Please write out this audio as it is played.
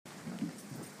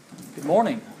Good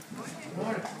morning.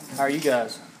 How are you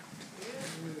guys?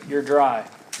 You're dry.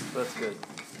 That's good.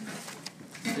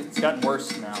 It's gotten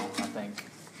worse now, I think.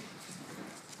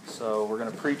 So we're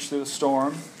going to preach through the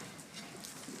storm.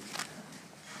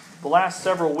 The last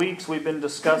several weeks we've been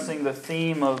discussing the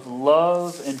theme of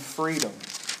love and freedom.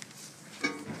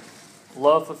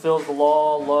 Love fulfills the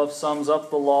law. Love sums up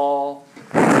the law.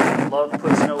 Love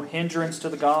puts no hindrance to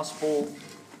the gospel.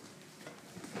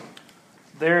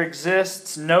 There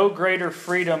exists no greater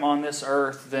freedom on this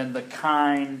earth than the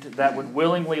kind that would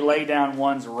willingly lay down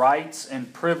one's rights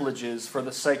and privileges for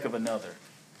the sake of another.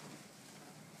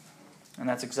 And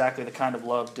that's exactly the kind of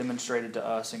love demonstrated to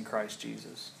us in Christ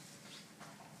Jesus.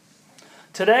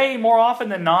 Today, more often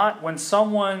than not, when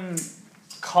someone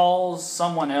calls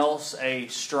someone else a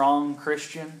strong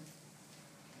Christian,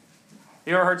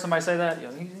 you ever heard somebody say that? Yeah,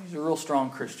 he's a real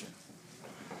strong Christian.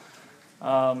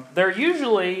 They're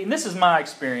usually, and this is my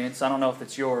experience, I don't know if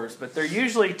it's yours, but they're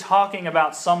usually talking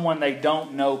about someone they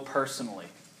don't know personally.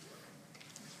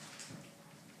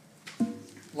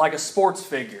 Like a sports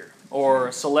figure or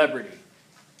a celebrity.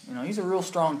 You know, he's a real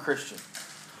strong Christian.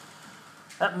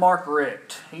 That Mark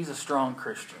Richt, he's a strong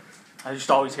Christian. I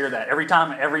just always hear that.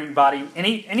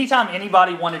 Anytime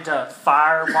anybody wanted to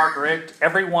fire Mark Richt,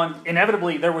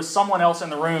 inevitably there was someone else in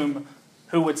the room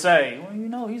who would say, well, you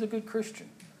know, he's a good Christian.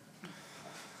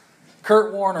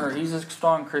 Kurt Warner, he's a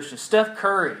strong Christian. Steph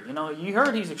Curry, you know, you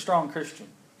heard he's a strong Christian.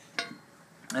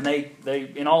 And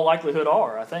they in all likelihood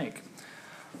are, I think.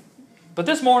 But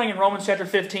this morning in Romans chapter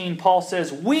 15, Paul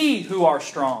says, we who are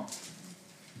strong.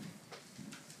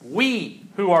 We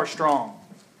who are strong.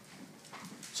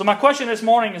 So my question this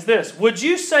morning is this. Would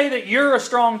you say that you're a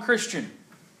strong Christian?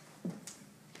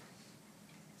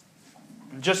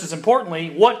 And just as importantly,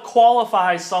 what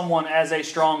qualifies someone as a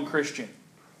strong Christian?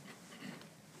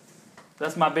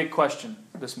 That's my big question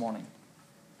this morning.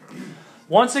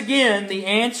 Once again, the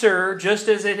answer, just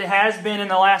as it has been in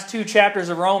the last two chapters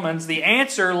of Romans, the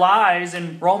answer lies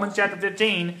in Romans chapter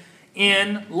 15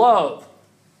 in love.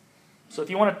 So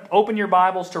if you want to open your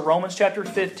Bibles to Romans chapter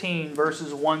 15,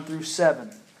 verses 1 through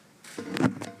 7. If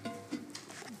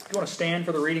you want to stand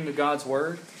for the reading of God's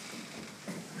Word.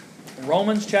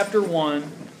 Romans chapter 15,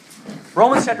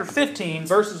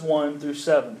 verses 1 through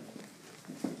 7.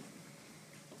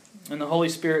 And the Holy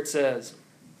Spirit says,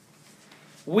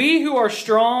 we who are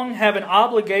strong have an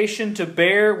obligation to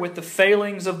bear with the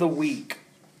failings of the weak,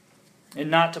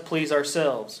 and not to please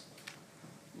ourselves.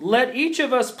 Let each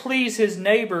of us please his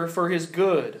neighbor for his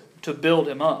good, to build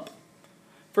him up.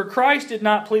 For Christ did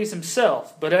not please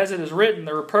himself, but as it is written,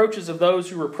 the reproaches of those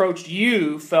who reproached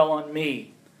you fell on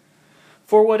me.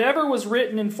 For whatever was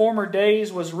written in former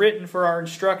days was written for our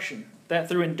instruction, that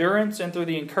through endurance and through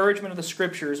the encouragement of the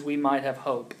Scriptures we might have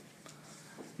hope.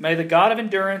 May the God of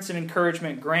endurance and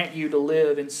encouragement grant you to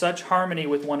live in such harmony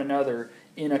with one another,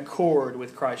 in accord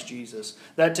with Christ Jesus,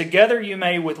 that together you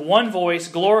may with one voice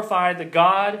glorify the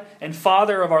God and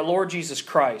Father of our Lord Jesus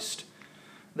Christ.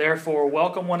 Therefore,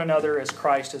 welcome one another as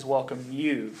Christ has welcomed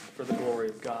you for the glory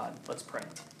of God. Let's pray.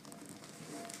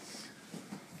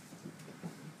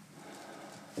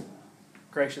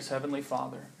 Gracious Heavenly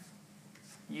Father,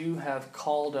 you have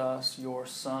called us your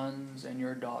sons and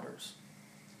your daughters.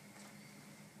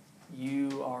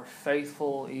 You are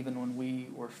faithful even when we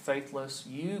were faithless.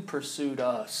 You pursued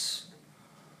us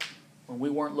when we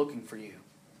weren't looking for you.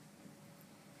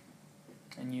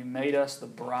 And you made us the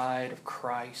bride of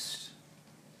Christ.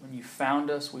 When you found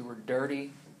us, we were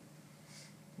dirty.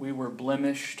 We were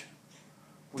blemished.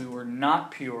 We were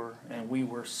not pure. And we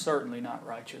were certainly not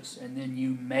righteous. And then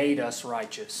you made us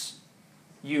righteous.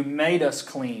 You made us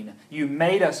clean. You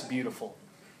made us beautiful.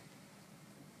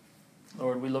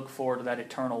 Lord, we look forward to that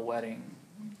eternal wedding.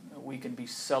 We can be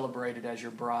celebrated as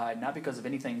your bride, not because of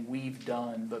anything we've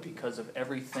done, but because of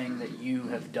everything that you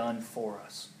have done for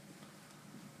us.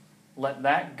 Let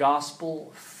that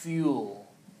gospel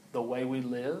fuel the way we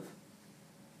live.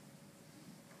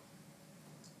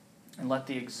 And let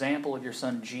the example of your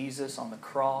Son Jesus on the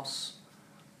cross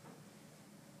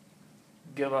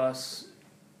give us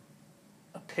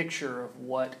a picture of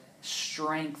what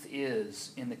strength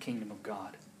is in the kingdom of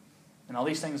God. And all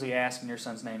these things we ask in your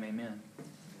Son's name, amen.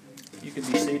 You can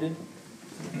be seated.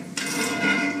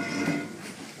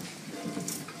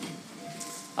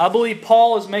 I believe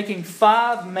Paul is making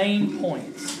 5 main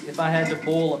points, if I had to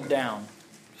boil them down.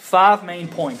 5 main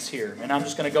points here, and I'm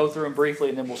just going to go through them briefly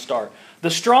and then we'll start.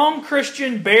 The strong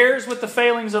Christian bears with the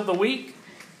failings of the weak.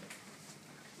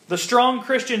 The strong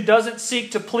Christian doesn't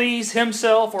seek to please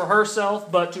himself or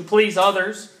herself, but to please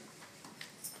others.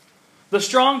 The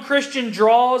strong Christian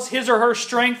draws his or her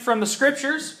strength from the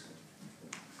Scriptures.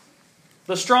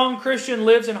 The strong Christian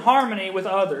lives in harmony with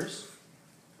others.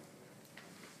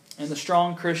 And the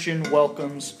strong Christian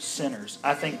welcomes sinners.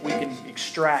 I think we can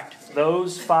extract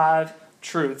those 5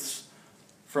 truths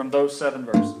from those 7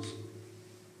 verses.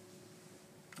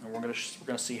 And we're going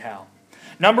to see how.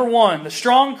 Number 1, the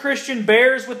strong Christian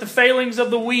bears with the failings of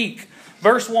the weak.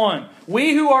 Verse 1,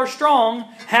 we who are strong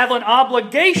have an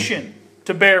obligation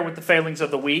to bear with the failings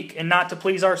of the weak and not to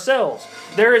please ourselves.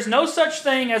 There is no such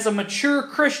thing as a mature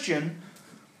Christian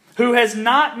who has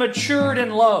not matured in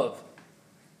love.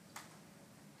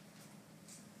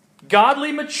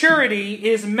 Godly maturity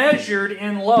is measured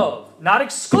in love. Not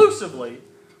exclusively.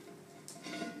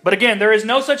 But again, there is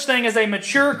no such thing as a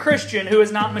mature Christian who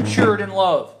has not matured in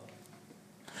love.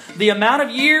 The amount of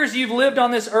years you've lived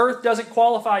on this earth doesn't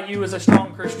qualify you as a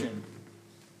strong Christian.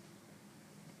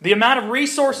 The amount of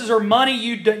resources or money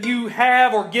you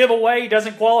have or give away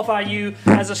doesn't qualify you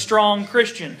as a strong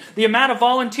Christian. The amount of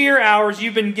volunteer hours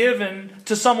you've been given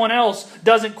to someone else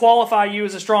doesn't qualify you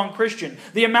as a strong Christian.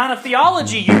 The amount of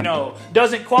theology you know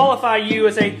doesn't qualify you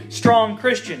as a strong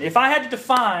Christian. If I had to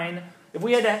define, if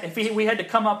we had to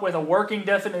come up with a working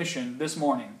definition this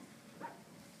morning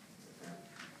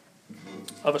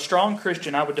of a strong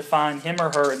Christian, I would define him or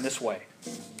her in this way.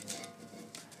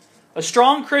 A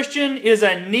strong Christian is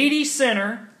a needy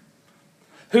sinner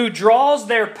who draws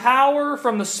their power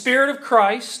from the Spirit of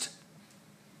Christ,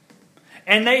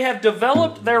 and they have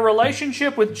developed their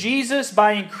relationship with Jesus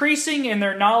by increasing in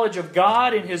their knowledge of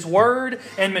God and His Word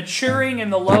and maturing in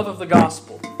the love of the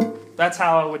gospel. That's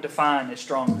how I would define a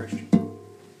strong Christian.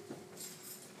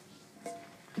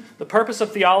 The purpose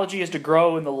of theology is to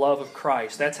grow in the love of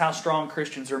Christ. That's how strong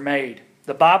Christians are made.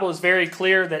 The Bible is very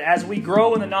clear that as we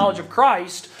grow in the knowledge of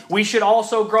Christ, we should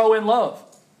also grow in love.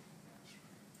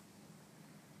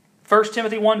 1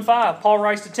 Timothy 1:5, Paul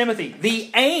writes to Timothy, the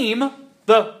aim,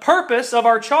 the purpose of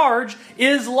our charge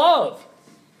is love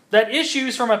that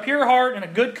issues from a pure heart and a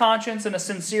good conscience and a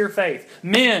sincere faith.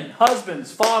 Men,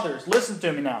 husbands, fathers, listen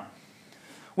to me now.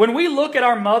 When we look at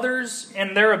our mothers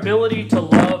and their ability to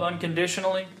love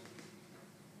unconditionally,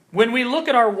 when we look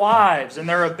at our wives and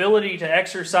their ability to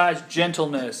exercise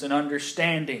gentleness and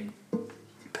understanding,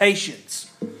 patience,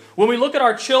 when we look at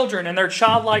our children and their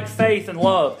childlike faith and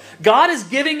love, God is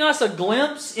giving us a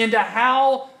glimpse into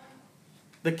how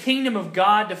the kingdom of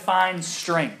God defines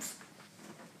strength.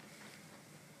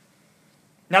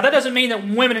 Now that doesn't mean that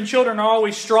women and children are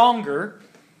always stronger,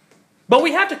 but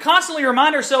we have to constantly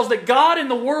remind ourselves that God in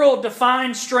the world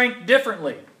defines strength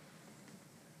differently.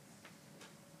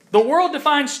 The world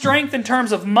defines strength in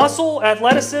terms of muscle,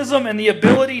 athleticism, and the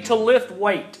ability to lift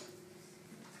weight.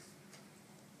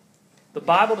 The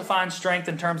Bible defines strength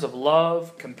in terms of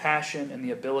love, compassion, and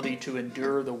the ability to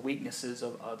endure the weaknesses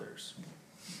of others.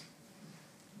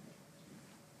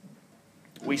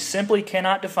 We simply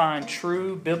cannot define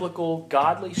true, biblical,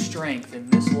 godly strength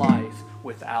in this life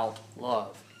without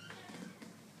love.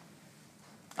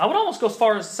 I would almost go as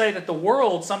far as to say that the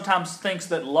world sometimes thinks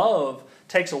that love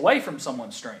takes away from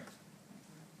someone's strength.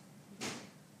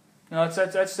 You know,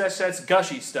 that's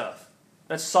gushy stuff.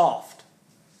 That's soft.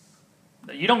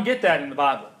 You don't get that in the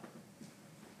Bible.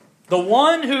 The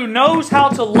one who knows how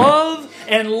to love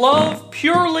and love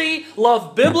purely,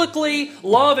 love biblically,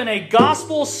 love in a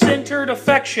gospel-centered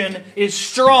affection is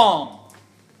strong.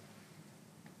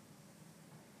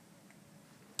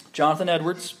 Jonathan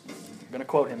Edwards, I'm going to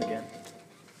quote him again,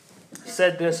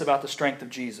 said this about the strength of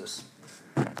Jesus.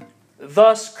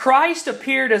 Thus, Christ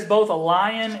appeared as both a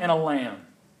lion and a lamb.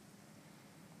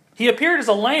 He appeared as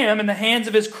a lamb in the hands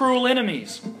of his cruel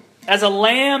enemies, as a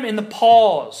lamb in the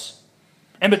paws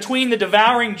and between the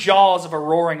devouring jaws of a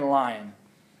roaring lion.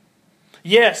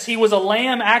 Yes, he was a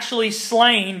lamb actually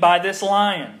slain by this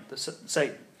lion,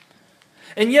 Satan.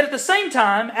 And yet at the same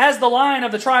time, as the Lion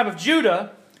of the tribe of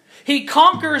Judah, he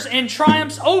conquers and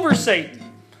triumphs over Satan,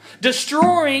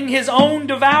 destroying his own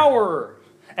devourer,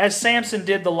 as Samson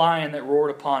did the lion that roared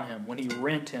upon him when he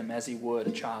rent him as he would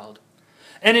a child.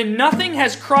 And in nothing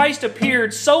has Christ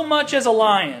appeared so much as a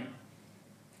lion,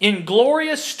 in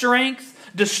glorious strength,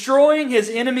 destroying his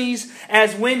enemies,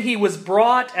 as when he was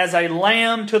brought as a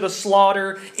lamb to the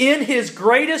slaughter. In his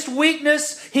greatest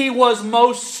weakness, he was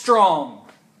most strong.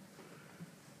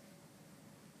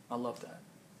 I love that.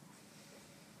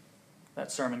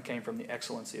 That sermon came from the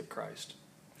excellency of Christ.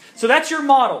 So that's your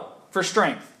model for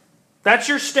strength. That's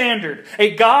your standard.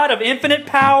 A God of infinite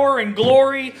power and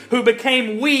glory who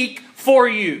became weak for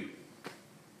you.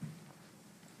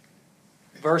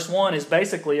 Verse 1 is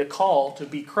basically a call to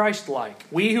be Christ-like.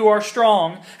 We who are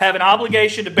strong have an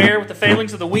obligation to bear with the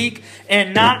failings of the weak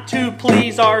and not to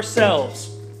please ourselves.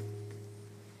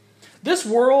 This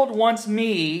world wants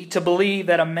me to believe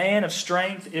that a man of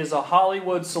strength is a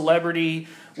Hollywood celebrity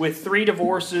with 3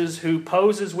 divorces who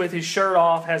poses with his shirt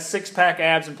off, has six-pack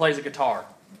abs, and plays a guitar.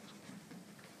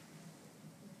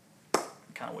 I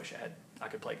kind of wish I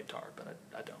could play guitar, but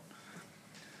I don't.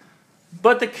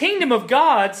 But the kingdom of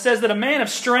God says that a man of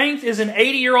strength is an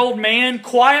 80-year-old man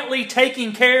quietly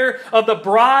taking care of the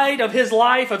bride of his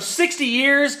life of 60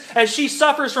 years as she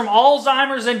suffers from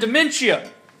Alzheimer's and dementia.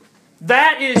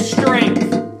 That is strength.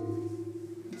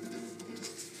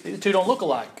 The two don't look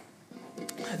alike.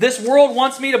 This world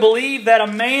wants me to believe that a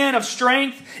man of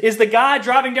strength is the guy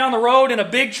driving down the road in a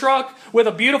big truck with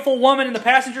a beautiful woman in the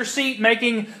passenger seat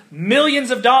making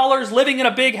millions of dollars, living in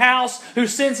a big house, who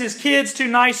sends his kids to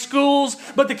nice schools.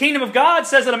 But the kingdom of God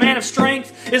says that a man of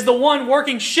strength is the one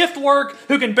working shift work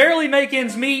who can barely make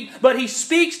ends meet, but he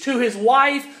speaks to his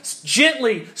wife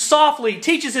gently, softly,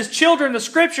 teaches his children the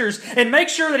Scriptures, and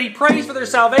makes sure that he prays for their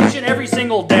salvation every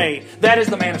single day. That is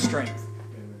the man of strength.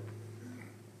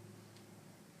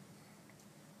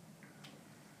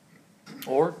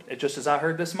 Or, just as I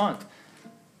heard this month,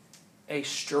 a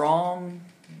strong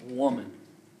woman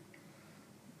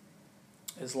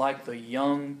is like the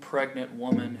young pregnant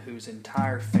woman whose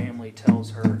entire family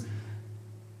tells her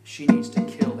she needs to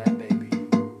kill that baby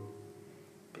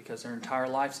because her entire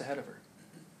life's ahead of her.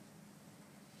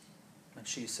 And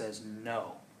she says,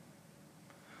 no.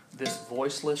 This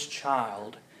voiceless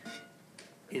child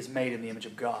is made in the image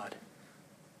of God.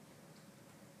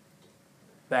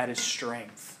 That is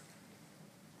strength.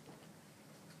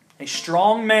 A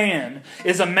strong man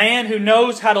is a man who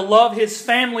knows how to love his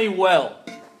family well,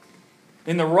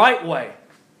 in the right way.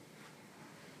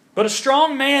 But a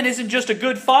strong man isn't just a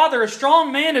good father. A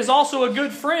strong man is also a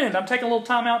good friend. I'm taking a little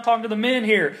time out talking to the men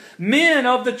here. Men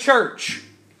of the church.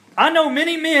 I know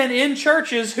many men in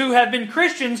churches who have been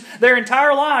Christians their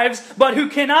entire lives, but who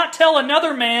cannot tell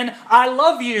another man, I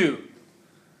love you.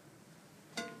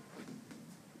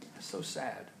 That's so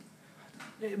sad.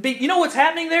 You know what's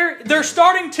happening there? They're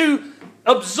starting to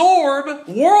absorb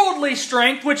worldly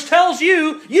strength, which tells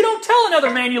you, you don't tell another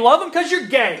man you love him because you're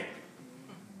gay.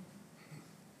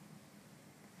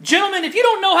 Gentlemen, if you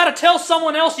don't know how to tell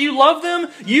someone else you love them,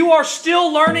 you are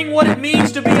still learning what it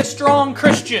means to be a strong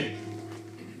Christian.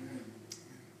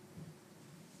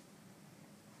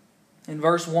 In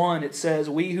verse 1 it says,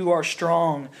 we who are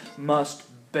strong must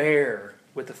bear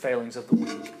with the failings of the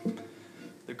weak.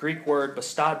 The Greek word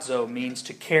bastadzo means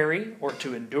to carry, or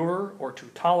to endure, or to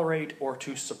tolerate, or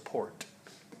to support.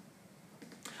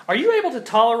 Are you able to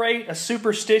tolerate a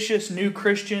superstitious new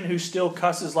Christian who still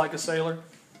cusses like a sailor?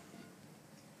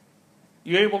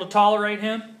 You able to tolerate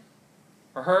him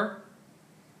or her?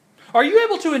 Are you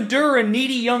able to endure a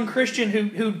needy young Christian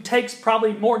who takes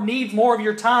probably needs more of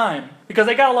your time because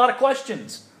they got a lot of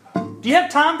questions? Do you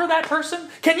have time for that person?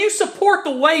 Can you support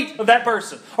the weight of that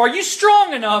person? Are you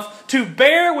strong enough to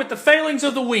bear with the failings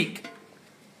of the weak?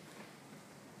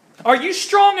 Are you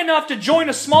strong enough to join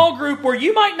a small group where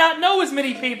you might not know as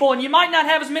many people and you might not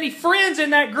have as many friends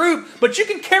in that group, but you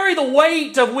can carry the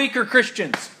weight of weaker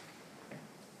Christians?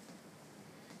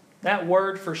 That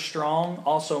word for strong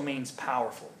also means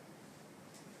powerful.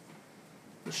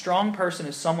 The strong person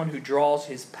is someone who draws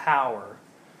his power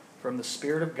from the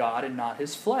Spirit of God and not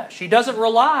his flesh. He doesn't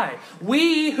rely.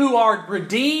 We who are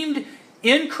redeemed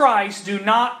in Christ do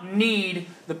not need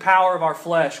the power of our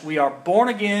flesh. We are born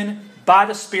again by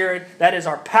the Spirit. That is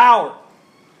our power.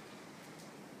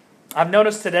 I've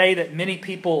noticed today that many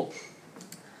people,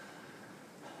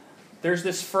 there's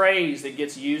this phrase that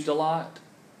gets used a lot.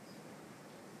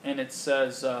 And it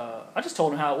says, I just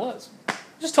told him how it was. I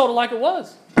just told it like it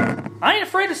was. I ain't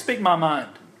afraid to speak my mind.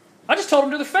 I just told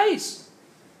him to their face.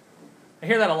 I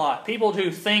hear that a lot. People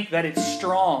who think that it's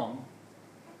strong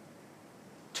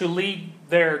to leave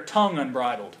their tongue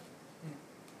unbridled.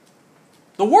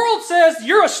 The world says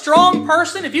you're a strong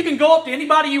person if you can go up to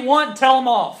anybody you want and tell them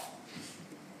off.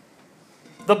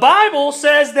 The Bible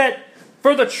says that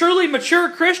for the truly mature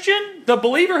Christian, the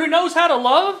believer who knows how to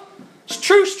love,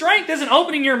 true strength isn't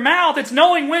opening your mouth, it's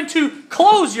knowing when to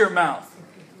close your mouth.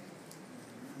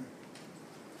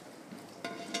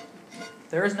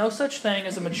 There is no such thing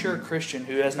as a mature Christian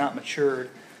who has not matured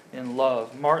in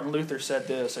love. Martin Luther said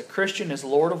this, a Christian is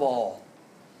Lord of all,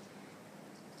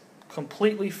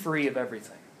 completely free of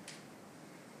everything.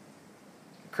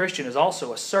 A Christian is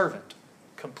also a servant,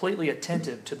 completely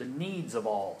attentive to the needs of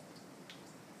all.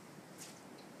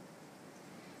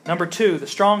 Number 2, the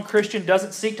strong Christian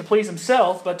doesn't seek to please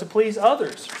himself, but to please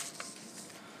others.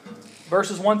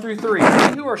 Verses 1 through 3.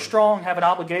 We who are strong have an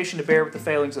obligation to bear with the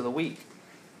failings of the weak,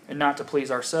 and not to please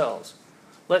ourselves.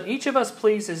 Let each of us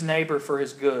please his neighbor for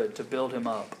his good, to build him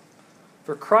up.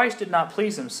 For Christ did not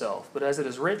please himself, but as it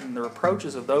is written, the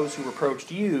reproaches of those who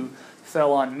reproached you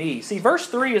fell on me. See, verse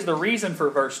 3 is the reason for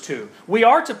verse 2. We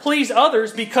are to please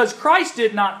others because Christ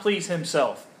did not please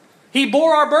himself. He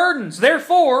bore our burdens.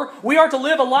 Therefore, we are to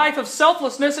live a life of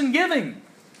selflessness and giving.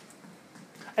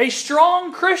 A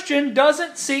strong Christian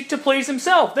doesn't seek to please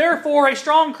himself. Therefore, a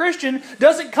strong Christian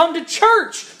doesn't come to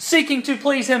church seeking to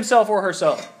please himself or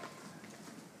herself.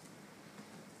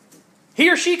 He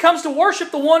or she comes to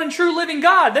worship the one and true living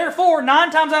God. Therefore,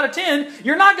 9 times out of 10,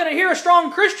 you're not going to hear a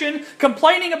strong Christian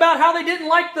complaining about how they didn't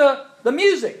like the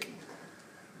music.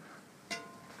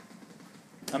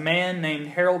 A man named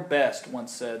Harold Best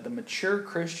once said, "The mature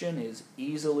Christian is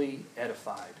easily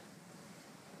edified."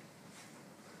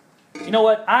 You know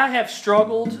what? I have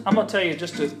struggled. I'm going to tell you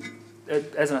just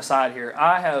as an aside here.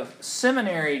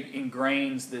 Seminary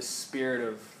ingrains this spirit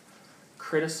of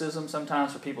criticism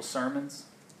sometimes for people's sermons.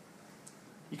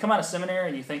 You come out of seminary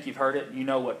and you think you've heard it, you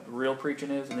know what real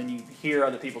preaching is, and then you hear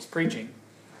other people's preaching,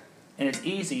 and it's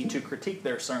easy to critique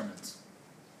their sermons.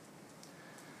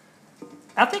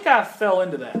 I think I fell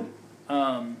into that.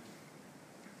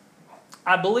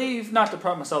 I believe, not to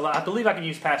promote myself, I believe I can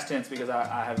use past tense because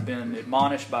I have been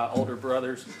admonished by older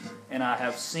brothers, and I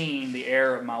have seen the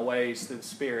error of my ways through the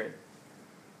Spirit.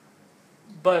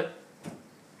 But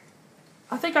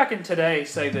I think I can today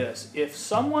say this. If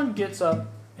someone gets up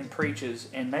and preaches,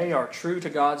 and they are true to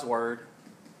God's Word,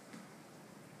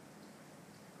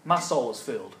 my soul is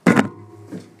filled.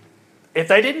 If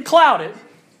they didn't cloud it,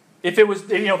 if it was,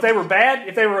 if they were bad,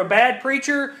 if they were a bad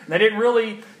preacher, and they didn't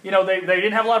really, they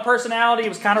didn't have a lot of personality, it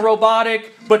was kind of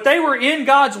robotic, but they were in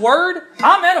God's Word,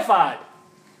 I'm edified.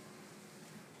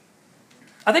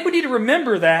 I think we need to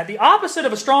remember that the opposite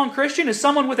of a strong Christian is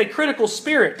someone with a critical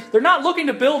spirit. They're not looking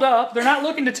to build up, they're not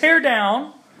looking to tear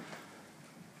down.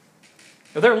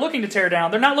 They're looking to tear down.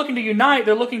 They're not looking to unite.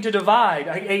 They're looking to divide.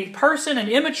 A person, an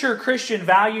immature Christian,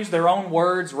 values their own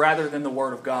words rather than the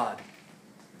Word of God.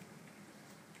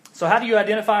 So how do you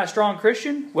identify a strong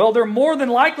Christian? Well, they're more than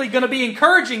likely going to be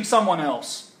encouraging someone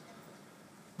else.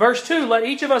 Verse 2, let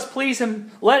each of us please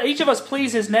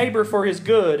his neighbor for his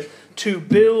good, to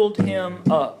build him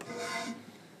up.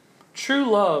 True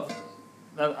love,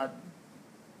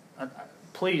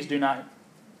 please do not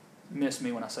miss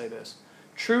me when I say this.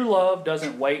 True love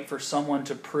doesn't wait for someone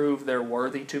to prove they're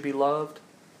worthy to be loved.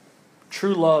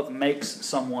 True love makes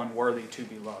someone worthy to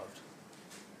be loved.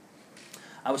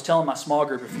 I was telling my small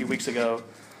group a few weeks ago,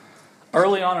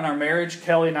 early on in our marriage,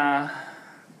 Kelly and I,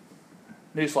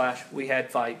 newsflash, we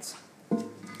had fights.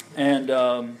 And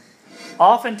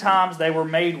oftentimes they were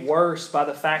made worse by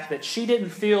the fact that she didn't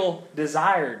feel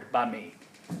desired by me.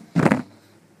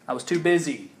 I was too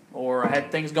busy, or I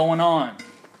had things going on.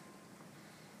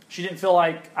 She didn't feel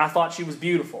like I thought she was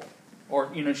beautiful. Or,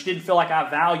 she didn't feel like I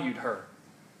valued her.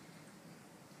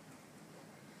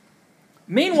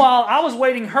 Meanwhile, I was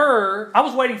waiting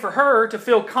for her to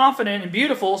feel confident and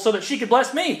beautiful so that she could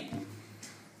bless me.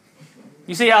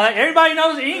 You see how everybody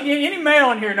knows, any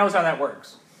male in here knows how that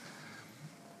works.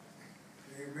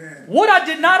 Amen. What I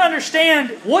did not understand,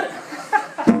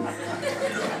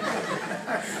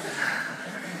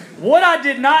 What I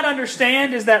did not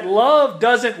understand is that love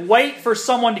doesn't wait for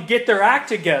someone to get their act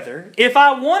together. If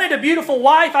I wanted a beautiful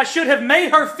wife, I should have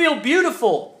made her feel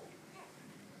beautiful.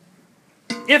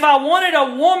 If I wanted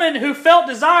a woman who felt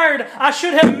desired, I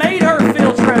should have made her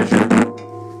feel treasured.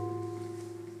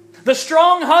 The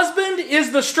strong husband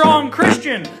is the strong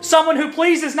Christian, someone who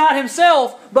pleases not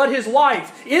himself, but his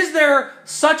wife. Is there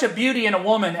such a beauty in a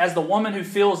woman as the woman who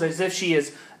feels as if she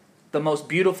is the most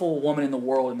beautiful woman in the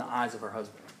world in the eyes of her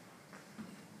husband?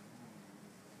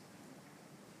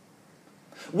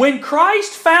 When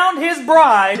Christ found His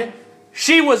bride,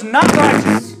 she was not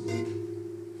righteous.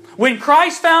 When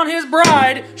Christ found His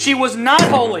bride, she was not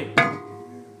holy.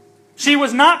 She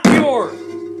was not pure.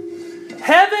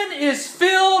 Heaven is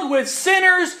filled with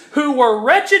sinners who were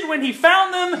wretched when He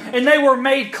found them, and they were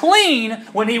made clean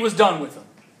when He was done with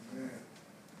them.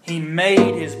 He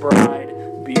made His bride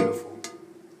beautiful.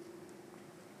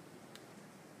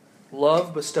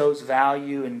 Love bestows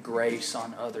value and grace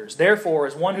on others. Therefore,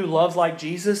 as one who loves like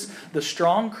Jesus, the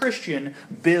strong Christian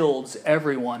builds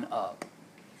everyone up.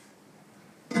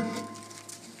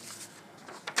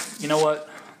 You know what?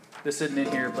 This isn't in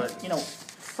here, but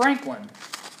Franklin.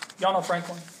 Y'all know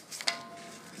Franklin?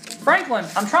 Franklin,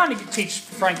 I'm trying to teach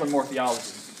Franklin more theology.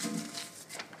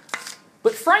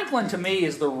 But Franklin, to me,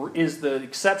 is the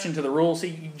exception to the rule.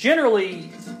 See, generally,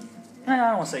 I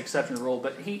don't want to say exception to the rule,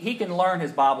 but he can learn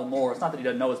his Bible more. It's not that he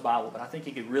doesn't know his Bible, but I think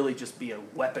he could really just be a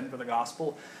weapon for the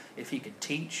gospel if he could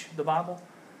teach the Bible.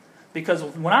 Because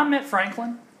when I met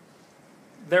Franklin,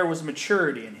 there was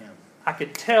maturity in him. I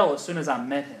could tell as soon as I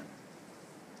met him.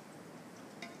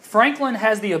 Franklin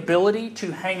has the ability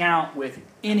to hang out with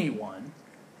anyone,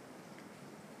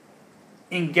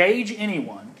 engage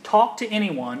anyone, talk to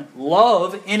anyone,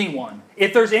 love anyone.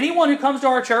 If there's anyone who comes to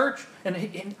our church,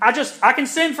 and I can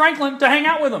send Franklin to hang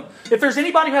out with them. If there's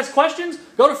anybody who has questions,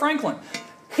 go to Franklin.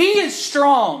 He is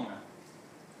strong.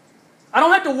 I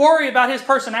don't have to worry about his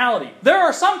personality. There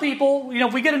are some people,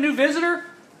 if we get a new visitor,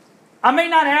 I may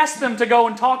not ask them to go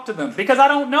and talk to them because I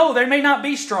don't know. They may not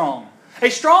be strong. A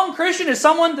strong Christian is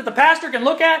someone that the pastor can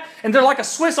look at and they're like a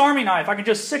Swiss Army knife. I can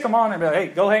just sick them on and be like, hey,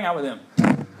 go hang out with him.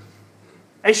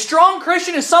 A strong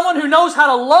Christian is someone who knows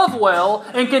how to love well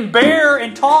and can bear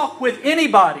and talk with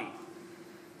anybody.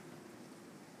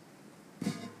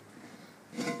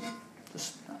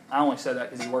 I only said that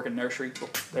because he's working nursery. Well,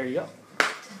 there you go.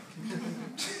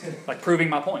 Like proving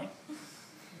my point.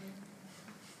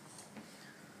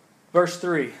 Verse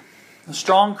 3. The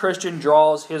strong Christian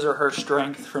draws his or her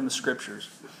strength from the Scriptures.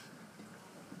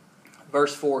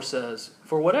 Verse 4 says,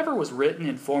 "For whatever was written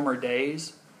in former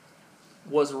days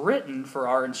was written for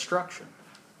our instruction,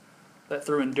 that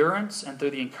through endurance and through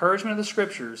the encouragement of the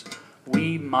Scriptures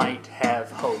we might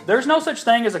have hope." There's no such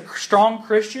thing as a strong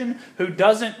Christian who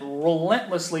doesn't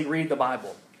relentlessly read the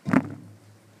Bible.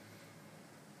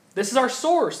 This is our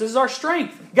source. This is our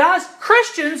strength. Guys,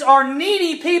 Christians are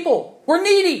needy people. We're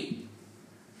needy.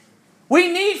 We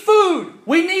need food.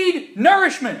 We need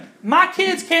nourishment. My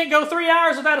kids can't go 3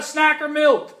 hours without a snack or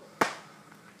milk.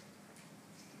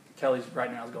 Kelly's right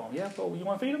now is going, yeah, but you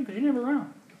want to feed them? Because you're never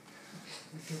around.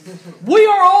 We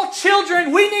are all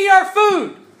children. We need our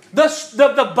food.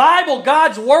 The Bible,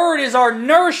 God's Word, is our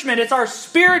nourishment. It's our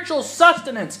spiritual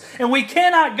sustenance. And we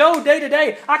cannot go day to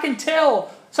day. I can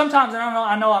tell sometimes, and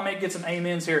I know I may get some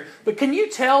amens here, but can you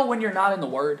tell when you're not in the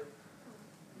Word?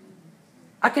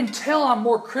 I can tell I'm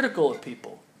more critical of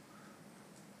people.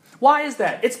 Why is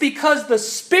that? It's because the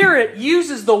Spirit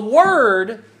uses the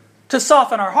Word to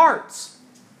soften our hearts.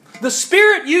 The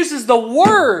Spirit uses the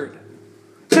Word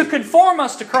to conform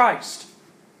us to Christ.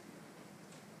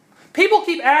 People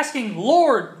keep asking,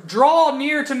 Lord, draw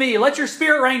near to me. Let your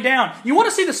Spirit rain down. You want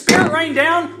to see the Spirit rain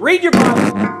down? Read your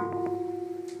Bible.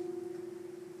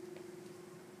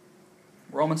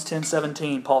 Romans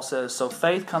 10:17, Paul says, "So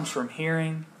faith comes from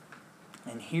hearing,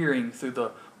 and hearing through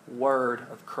the Word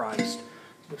of Christ."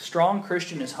 The strong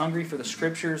Christian is hungry for the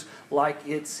Scriptures like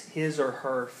it's his or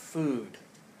her food.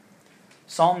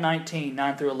 Psalm 19,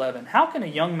 9 through 11. "How can a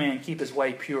young man keep his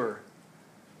way pure?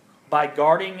 By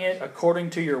guarding it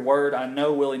according to your word." I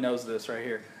know Willie knows this right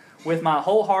here. "With my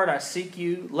whole heart I seek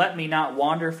you. Let me not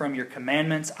wander from your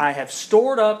commandments. I have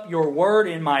stored up your word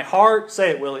in my heart." Say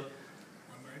it, Willie.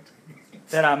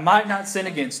 "That I might not sin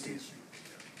against you."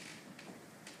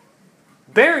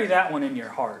 Bury that one in your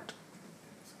heart.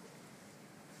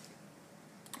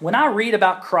 When I read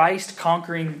about Christ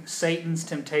conquering Satan's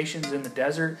temptations in the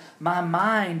desert, my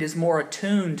mind is more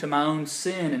attuned to my own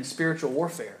sin and spiritual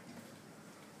warfare.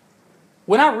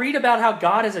 When I read about how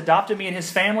God has adopted me in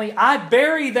His family, I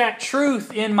bury that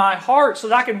truth in my heart so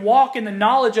that I can walk in the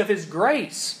knowledge of His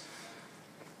grace.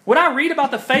 When I read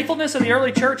about the faithfulness of the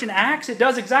early church in Acts, it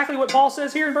does exactly what Paul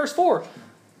says here in verse 4.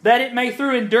 "That it may,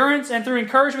 through endurance and through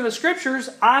encouragement of the Scriptures,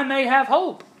 I may have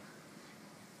hope."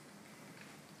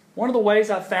 One of the ways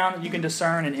I've found that you can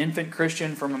discern an infant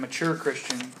Christian from a mature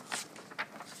Christian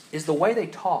is the way they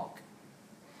talk.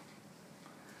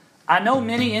 I know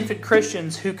many infant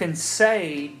Christians who can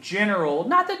say general,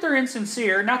 not that they're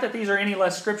insincere, not that these are any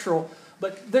less scriptural,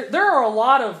 but there are a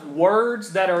lot of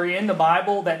words that are in the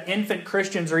Bible that infant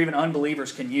Christians or even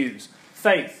unbelievers can use.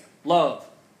 Faith, love,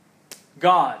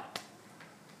 God.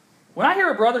 When I hear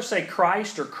a brother say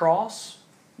Christ or cross,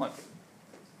 I'm like,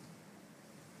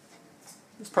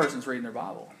 this person's reading their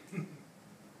Bible.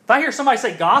 If I hear somebody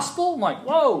say gospel, I'm like,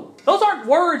 whoa, those aren't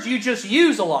words you just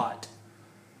use a lot.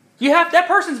 That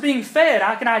person's being fed.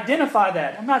 I can identify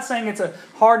that. I'm not saying it's a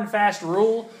hard and fast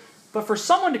rule, but for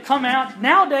someone to come out,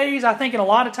 nowadays, I think in a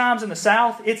lot of times in the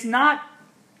South, it's not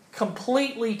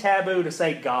completely taboo to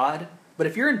say God, but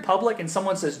if you're in public and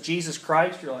someone says Jesus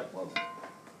Christ, you're like, whoa.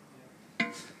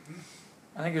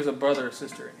 I think there's a brother or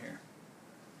sister in here.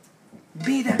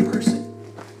 Be that person.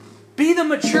 Be the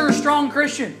mature, strong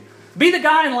Christian. Be the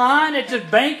guy in line at the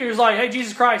bank who's like, hey,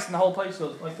 Jesus Christ, and the whole place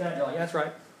goes like that. And you're like, that's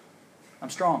right. I'm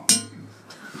strong.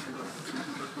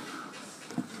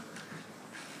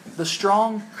 The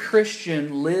strong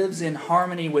Christian lives in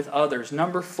harmony with others.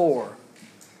 Number 4.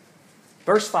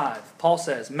 Verse 5, Paul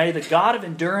says, "May the God of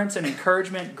endurance and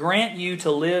encouragement grant you to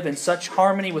live in such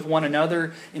harmony with one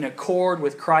another in accord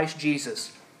with Christ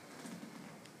Jesus."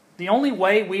 The only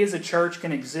way we as a church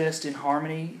can exist in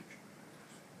harmony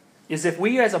is if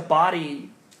we as a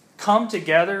body come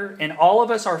together and all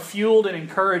of us are fueled and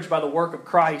encouraged by the work of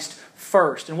Christ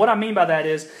first. And what I mean by that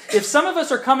is, if some of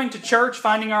us are coming to church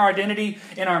finding our identity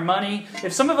in our money,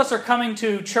 if some of us are coming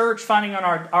to church finding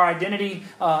our identity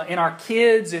in our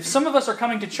kids, if some of us are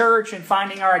coming to church and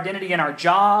finding our identity in our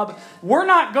job, we're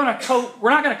not going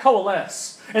to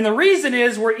coalesce. And the reason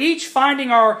is we're each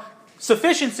finding our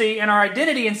sufficiency and our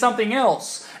identity in something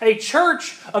else. A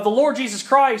church of the Lord Jesus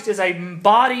Christ is a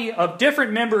body of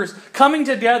different members coming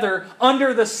together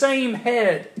under the same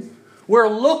head. We're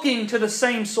looking to the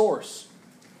same source.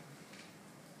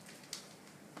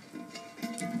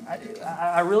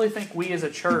 I really think we as a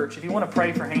church, if you want to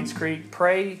pray for Haynes Creek,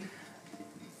 pray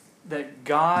that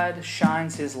God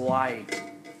shines His light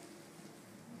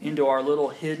into our little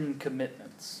hidden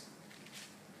commitments.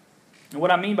 And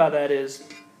what I mean by that is,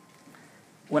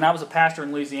 when I was a pastor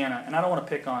in Louisiana, and I don't want to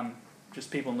pick on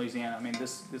just people in Louisiana. I mean,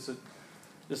 this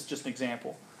is just an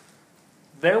example.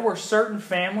 There were certain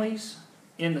families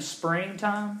in the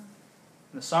springtime,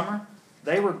 in the summer,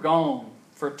 they were gone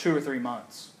for 2 or 3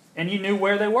 months. And you knew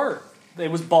where they were. It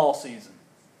was ball season.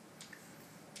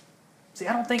 See,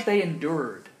 I don't think they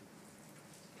endured.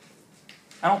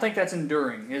 I don't think that's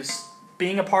enduring, is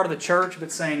being a part of the church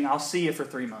but saying, I'll see you for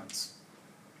 3 months.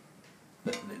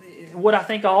 What I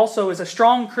think also is a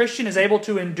strong Christian is able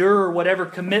to endure whatever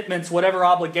commitments, whatever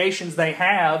obligations they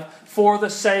have for the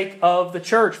sake of the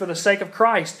church, for the sake of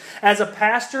Christ. As a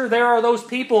pastor, there are those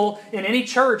people in any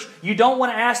church, you don't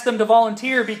want to ask them to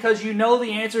volunteer because you know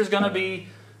the answer is going to be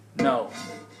no.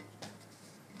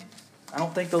 I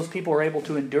don't think those people are able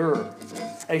to endure.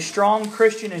 A strong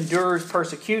Christian endures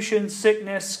persecution,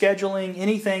 sickness, scheduling,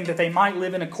 anything that they might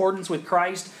live in accordance with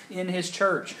Christ in His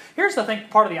church. Here's the thing,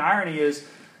 part of the irony is,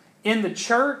 in the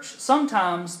church,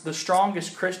 sometimes the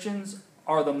strongest Christians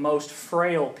are the most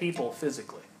frail people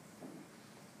physically.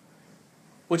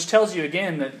 Which tells you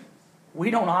again that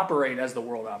we don't operate as the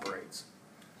world operates.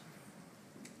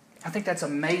 I think that's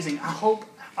amazing. I hope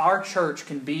our church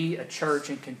can be a church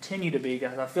and continue to be,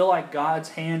 because I feel like God's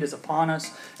hand is upon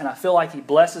us, and I feel like He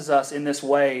blesses us in this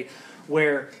way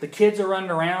where the kids are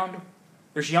running around,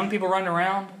 there's young people running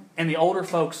around, and the older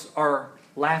folks are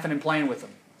laughing and playing with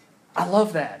them. I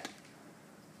love that.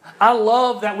 I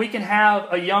love that we can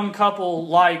have a young couple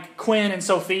like Quinn and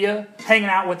Sophia hanging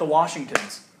out with the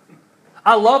Washingtons.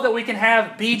 I love that we can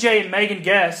have BJ and Megan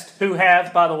Guest, who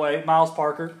have, by the way, Miles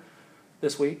Parker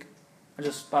this week. My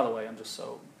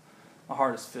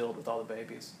heart is filled with all the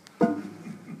babies.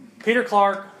 Peter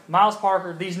Clark, Miles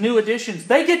Parker, these new additions,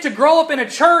 they get to grow up in a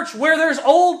church where there's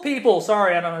old people.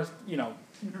 Sorry, I don't know,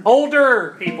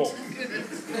 older people.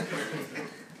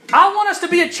 I want us to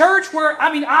be a church where,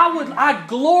 I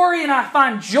glory and I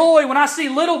find joy when I see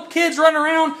little kids running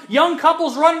around, young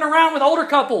couples running around with older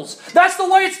couples. That's the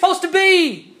way it's supposed to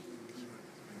be.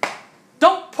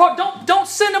 Don't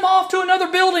send them off to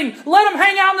another building. Let them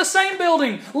hang out in the same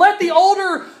building. Let the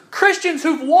older Christians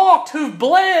who've walked, who've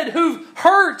bled, who've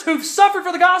hurt, who've suffered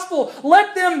for the gospel,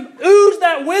 let them ooze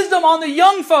that wisdom on the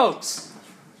young folks.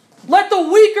 Let the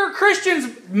weaker Christians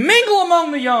mingle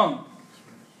among the young.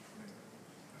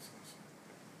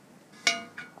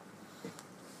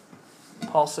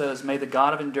 Paul says, may the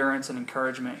God of endurance and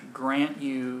encouragement grant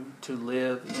you to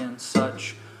live in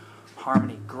such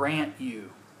harmony. Grant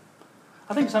you.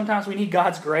 I think sometimes we need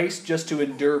God's grace just to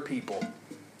endure people,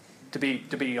 to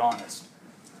be honest.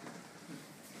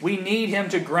 We need Him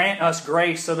to grant us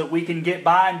grace so that we can get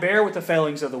by and bear with the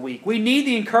failings of the weak. We need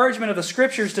the encouragement of the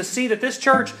Scriptures to see that this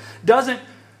church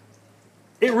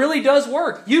it really does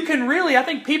work. You can really, I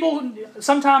think people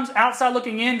sometimes outside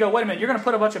looking in go, wait a minute, you're going to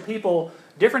put a bunch of people,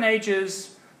 different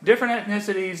ages, different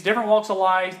ethnicities, different walks of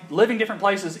life, living different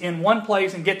places in one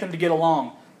place and get them to get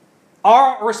along.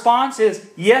 Our response is,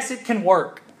 yes, it can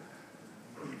work.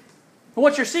 But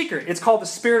what's your secret? It's called the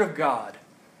Spirit of God.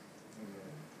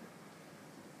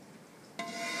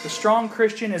 The strong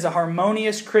Christian is a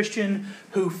harmonious Christian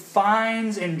who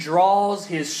finds and draws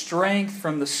his strength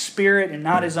from the Spirit and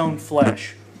not his own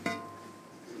flesh.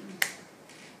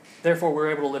 Therefore,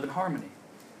 we're able to live in harmony.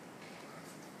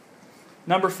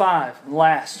 Number 5,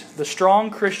 last, the strong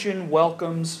Christian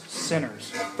welcomes sinners.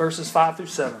 Verses 5 through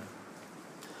 7.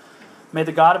 May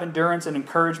the God of endurance and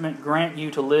encouragement grant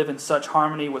you to live in such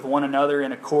harmony with one another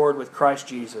in accord with Christ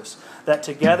Jesus, that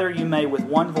together you may with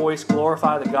one voice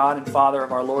glorify the God and Father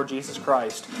of our Lord Jesus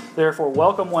Christ. Therefore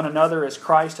welcome one another as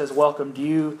Christ has welcomed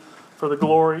you for the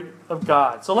glory of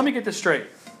God. So let me get this straight.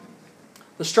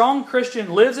 The strong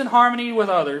Christian lives in harmony with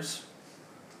others,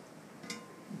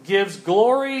 gives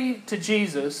glory to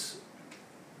Jesus,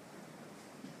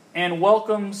 and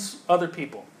welcomes other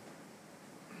people.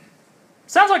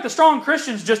 Sounds like the strong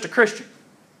Christian's just a Christian.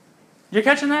 You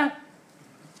catching that?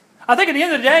 I think at the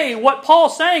end of the day, what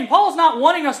Paul's saying, Paul's not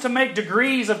wanting us to make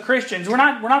degrees of Christians. We're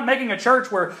not making a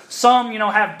church where some,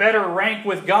 have better rank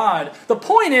with God. The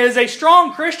point is, a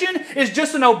strong Christian is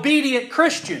just an obedient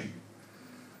Christian.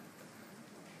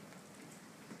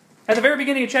 At the very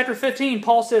beginning of chapter 15,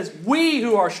 Paul says, we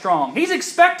who are strong. He's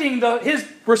expecting his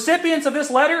recipients of this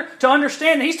letter to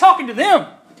understand that he's talking to them.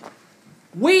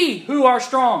 We who are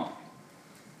strong.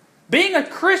 Being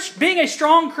a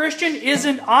strong Christian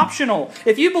isn't optional.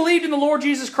 If you believed in the Lord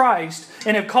Jesus Christ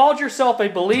and have called yourself a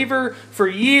believer for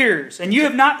years, and you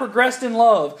have not progressed in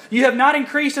love, you have not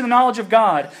increased in the knowledge of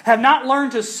God, have not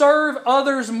learned to serve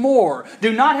others more,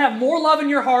 do not have more love in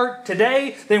your heart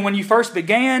today than when you first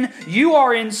began, you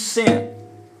are in sin.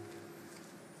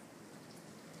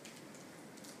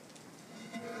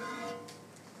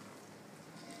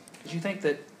 Did you think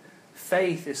that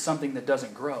faith is something that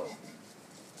doesn't grow?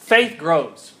 Faith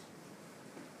grows.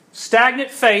 Stagnant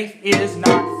faith is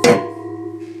not faith.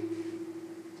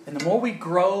 And the more we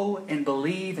grow and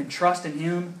believe and trust in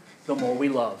Him, the more we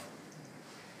love.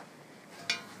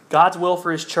 God's will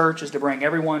for His church is to bring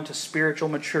everyone to spiritual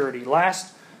maturity.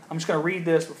 Last, I'm just going to read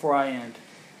this before I end.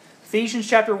 Ephesians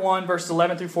chapter 1, verses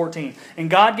 11 through 14. And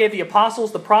God gave the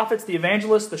apostles, the prophets, the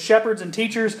evangelists, the shepherds, and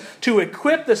teachers to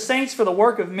equip the saints for the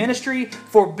work of ministry,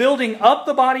 for building up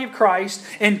the body of Christ,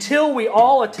 until we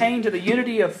all attain to the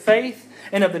unity of faith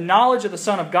and of the knowledge of the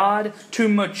Son of God, to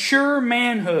mature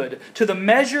manhood, to the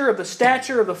measure of the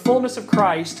stature of the fullness of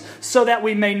Christ, so that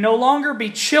we may no longer be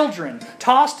children,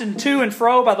 tossed to and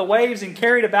fro by the waves and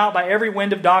carried about by every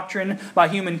wind of doctrine, by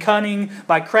human cunning,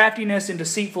 by craftiness and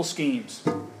deceitful schemes.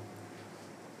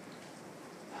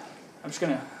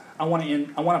 I want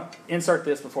to insert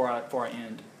this before I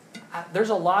end.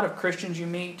 There's a lot of Christians you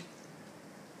meet,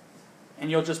 and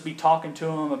you'll just be talking to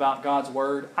them about God's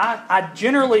Word. I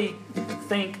generally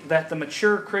think that the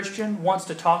mature Christian wants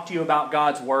to talk to you about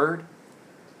God's Word.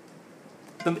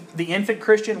 The infant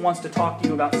Christian wants to talk to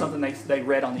you about something they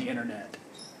read on the internet.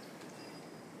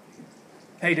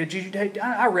 Hey,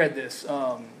 I read this.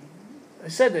 They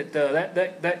said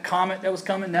that comet that was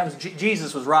coming, that was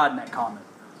Jesus was riding that comet.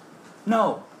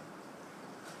 No.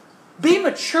 Be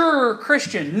mature,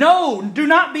 Christian. No, do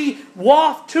not be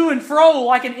wafted to and fro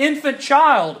like an infant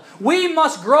child. We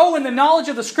must grow in the knowledge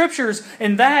of the Scriptures,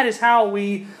 and that is how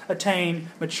we attain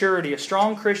maturity. A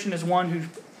strong Christian is one who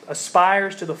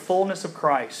aspires to the fullness of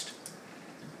Christ.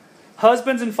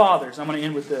 Husbands and fathers, I'm going to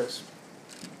end with this.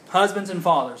 Husbands and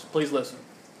fathers, please listen.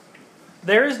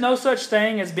 There is no such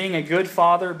thing as being a good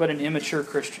father but an immature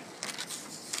Christian.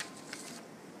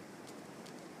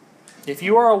 If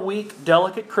you are a weak,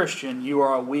 delicate Christian, you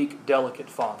are a weak, delicate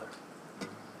father.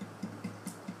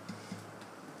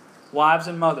 Wives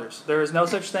and mothers, there is no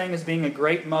such thing as being a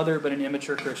great mother but an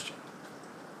immature Christian.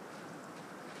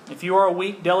 If you are a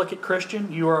weak, delicate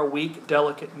Christian, you are a weak,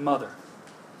 delicate mother.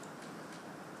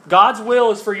 God's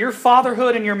will is for your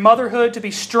fatherhood and your motherhood to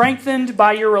be strengthened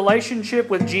by your relationship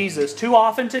with Jesus. Too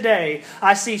often today,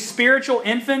 I see spiritual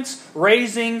infants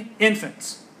raising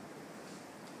infants.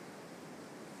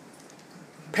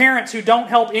 Parents who don't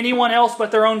help anyone else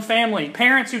but their own family.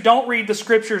 Parents who don't read the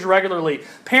Scriptures regularly.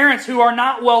 Parents who are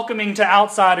not welcoming to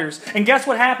outsiders. And guess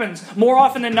what happens? More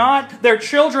often than not, their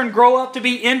children grow up to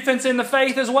be infants in the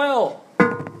faith as well.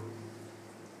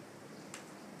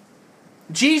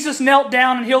 Jesus knelt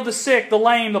down and healed the sick, the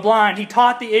lame, the blind. He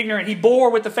taught the ignorant. He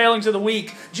bore with the failings of the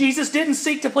weak. Jesus didn't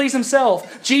seek to please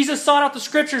Himself. Jesus sought out the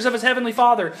Scriptures of His Heavenly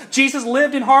Father. Jesus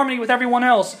lived in harmony with everyone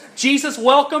else. Jesus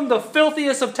welcomed the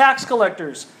filthiest of tax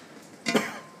collectors.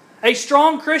 A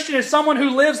strong Christian is someone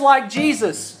who lives like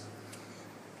Jesus.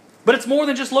 But it's more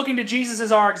than just looking to Jesus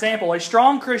as our example. A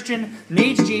strong Christian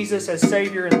needs Jesus as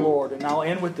Savior and Lord. And I'll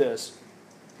end with this.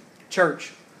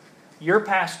 Church, your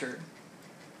pastor.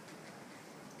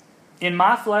 In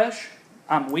my flesh,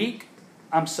 I'm weak,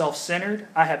 I'm self-centered,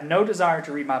 I have no desire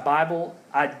to read my Bible,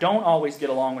 I don't always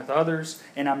get along with others,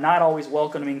 and I'm not always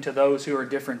welcoming to those who are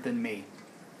different than me.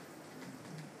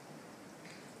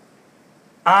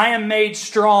 I am made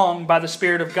strong by the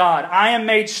Spirit of God. I am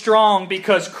made strong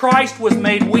because Christ was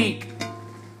made weak.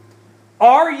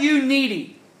 Are you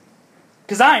needy?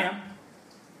 Because I am.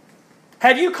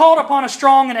 Have you called upon a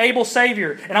strong and able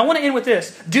Savior? And I want to end with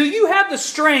this. Do you have the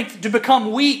strength to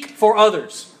become weak for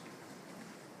others?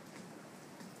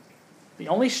 The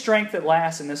only strength that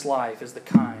lasts in this life is the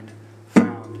kind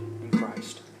found in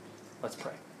Christ. Let's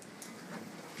pray.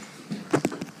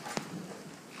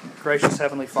 Gracious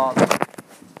Heavenly Father,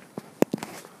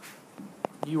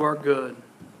 You are good.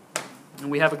 And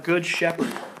we have a good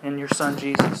shepherd. in your Son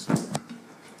Jesus.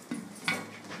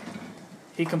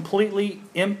 He completely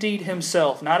emptied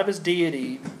himself, not of his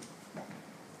deity,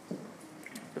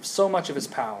 of so much of his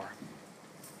power.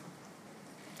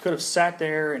 He could have sat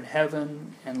there in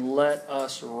heaven and let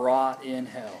us rot in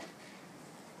hell.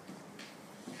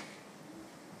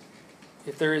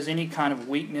 If there is any kind of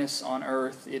weakness on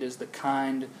earth, it is the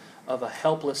kind of a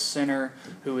helpless sinner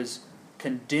who is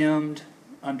condemned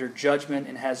under judgment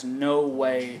and has no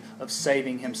way of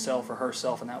saving himself or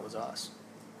herself, and that was us.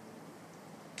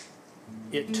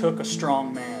 It took a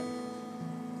strong man,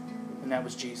 and that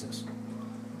was Jesus.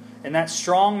 And that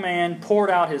strong man poured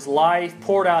out his life,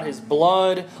 poured out his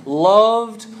blood,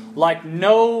 loved like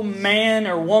no man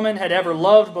or woman had ever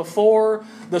loved before.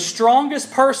 The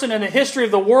strongest person in the history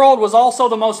of the world was also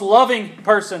the most loving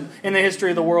person in the history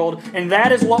of the world, and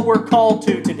that is what we're called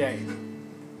to today.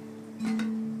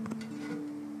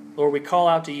 Lord, we call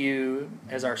out to you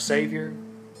as our Savior,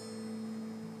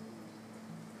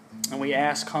 and we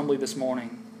ask humbly this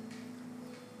morning,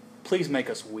 please make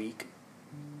us weak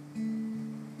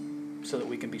so that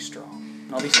we can be strong.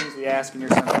 And all these things we ask in your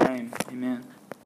Son's name. Amen.